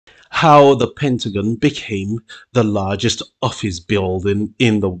how the Pentagon became the largest office building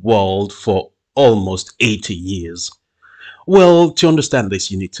in the world for almost 80 years. Well, to understand this,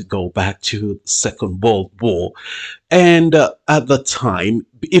 you need to go back to Second World War. And at the time,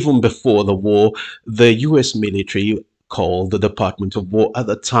 even before the war, the US military, called the Department of War at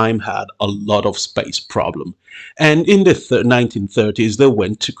the time, had a lot of space problem. And in the 1930s, they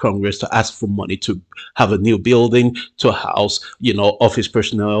went to Congress to ask for money to have a new building to house, office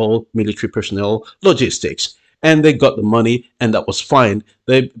personnel, military personnel, logistics. And they got the money, and that was fine.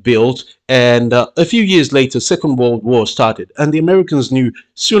 They built, and a few years later, Second World War started, and the Americans knew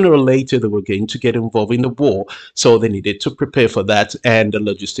sooner or later they were going to get involved in the war, so they needed to prepare for that and the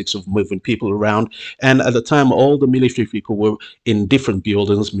logistics of moving people around. And at the time, all the military people were in different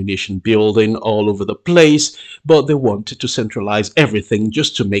buildings, munition building all over the place, but they wanted to centralize everything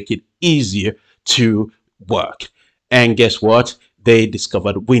just to make it easier to work. And guess what? They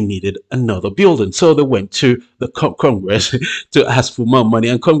discovered we needed another building. So they went to the Congress to ask for more money.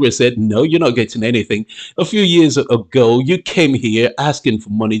 And Congress said, no, you're not getting anything. A few years ago, you came here asking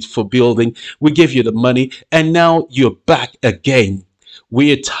for money for building. We gave you the money, and now you're back again.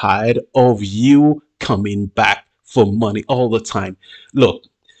 We're tired of you coming back for money all the time. Look,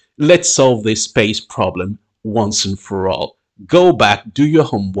 let's solve this space problem once and for all. Go back, do your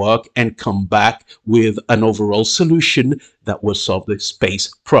homework, and come back with an overall solution that will solve the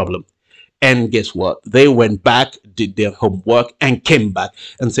space problem. And guess what? They went back, did their homework, and came back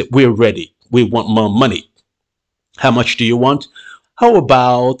and said, we're ready. We want more money. How much do you want? How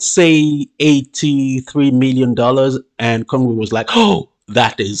about, say, $83 million? And Congress was like, oh,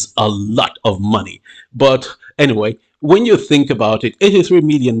 that is a lot of money. But anyway, when you think about it, $83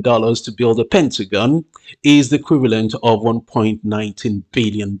 million to build a Pentagon is the equivalent of $1.19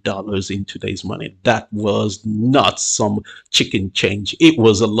 billion in today's money. That was not some chicken change. It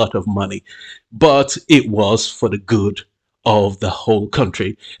was a lot of money, but it was for the good of the whole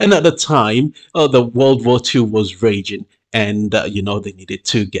country. And at the time, the World War II was raging, and they needed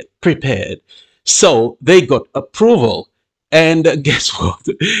to get prepared. So they got approval. And guess what?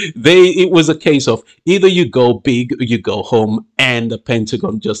 It was a case of either you go big or you go home, and the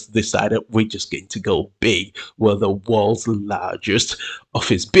Pentagon just decided we're just going to go big. We're the world's largest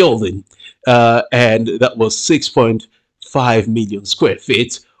office building, and that was 6.5 million square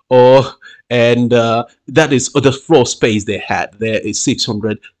feet, and that is the floor space they had. There is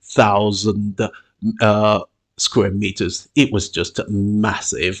 600,000 square meters. It was just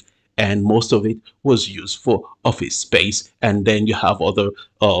massive. And most of it was used for office space. And then you have other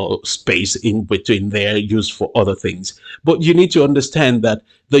space in between there used for other things. But you need to understand that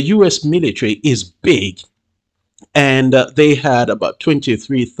the US military is big. And they had about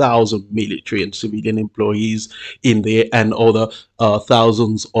 23,000 military and civilian employees in there, and other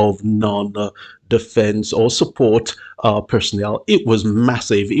thousands of non-defense or support personnel. It was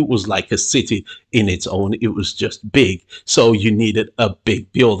massive. It was like a city in its own. It was just big. So you needed a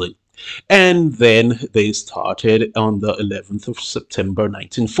big building. And then they started on the 11th of September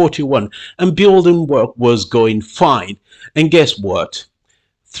 1941, and building work was going fine. And guess what?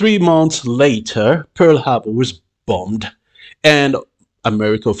 3 months later, Pearl Harbor was bombed, and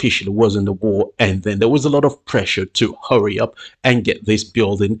America officially was in the war. And then there was a lot of pressure to hurry up and get this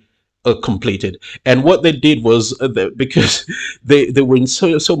building completed. And what they did was, because they were in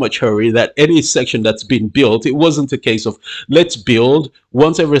so much hurry, that any section that's been built, it wasn't a case of let's build,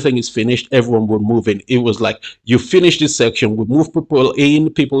 once everything is finished everyone will move in. It was like, you finish this section, we move people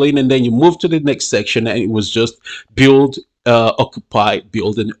in, and then you move to the next section, and it was just build, occupy,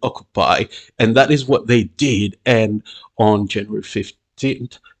 build, and occupy. And that is what they did. And on January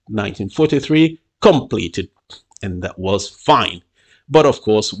 15th 1943, completed, and that was fine. But of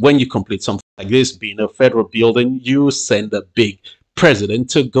course, when you complete something like this, being a federal building, you send a big president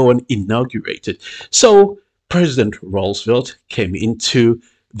to go and inaugurate it. So President Roosevelt came into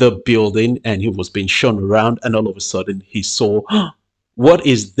the building, and he was being shown around, and all of a sudden he saw, what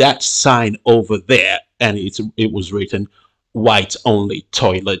is that sign over there? And it was written, white only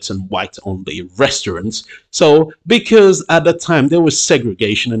toilets and white only restaurants. So because at the time there was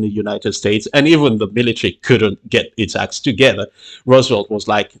segregation in the United States, and even the military couldn't get its acts together, Roosevelt was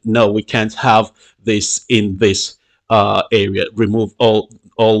like, no, we can't have this in this area. Remove all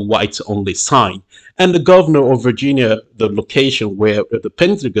white only sign. And the governor of Virginia, the location where the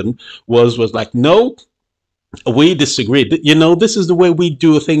Pentagon was like, no, we disagree. This is the way we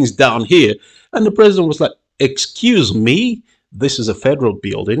do things down here. And the president was like, excuse me, this is a federal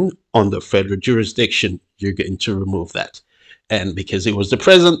building under federal jurisdiction. You're going to remove that. And because he was the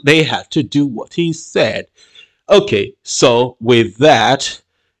president, they had to do what he said. Okay, so with that,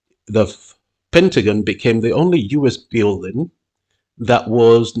 the Pentagon became the only US building that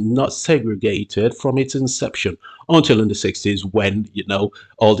was not segregated from its inception until in the 60s when,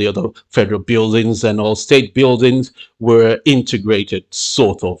 all the other federal buildings and all state buildings were integrated,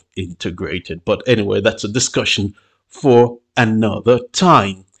 sort of integrated. But anyway, that's a discussion for another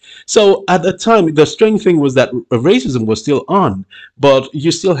time. So at the time, the strange thing was that racism was still on, but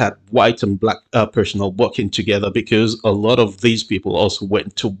you still had white and black personnel working together because a lot of these people also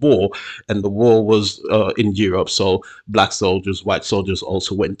went to war, and the war was in Europe. So black soldiers, white soldiers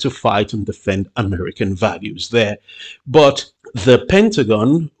also went to fight and defend American values there. But the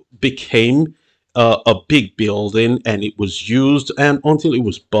Pentagon became a big building, and it was used and until it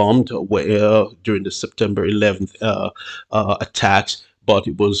was bombed during the September 11th attacks, but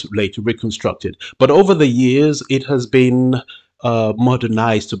it was later reconstructed. But over the years, it has been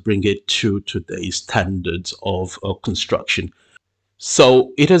modernized to bring it to today's standards of construction.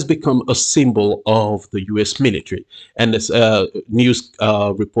 So it has become a symbol of the US military. And as news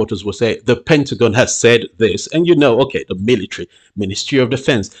reporters will say, the Pentagon has said this. And okay, the military, Ministry of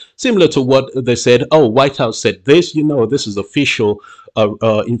Defense, similar to what they said, oh, White House said this, this is official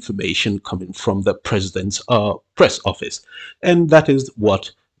information coming from the president's press office. And that is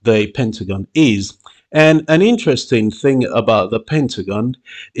what the Pentagon is. And an interesting thing about the Pentagon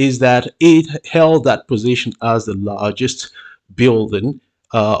is that it held that position as the largest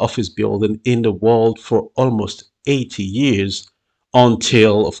office building in the world for almost 80 years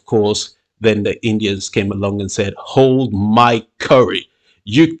until, of course, then the Indians came along and said, hold my curry.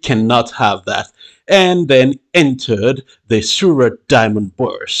 You cannot have that. And then entered the Surat Diamond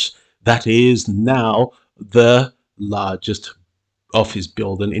Burs. That is now the largest office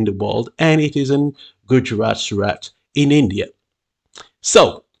building in the world, and it is in Gujarat, Surat, in India.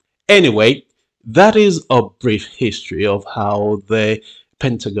 So, anyway, that is a brief history of how the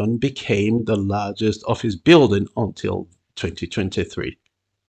Pentagon became the largest office building until 2023.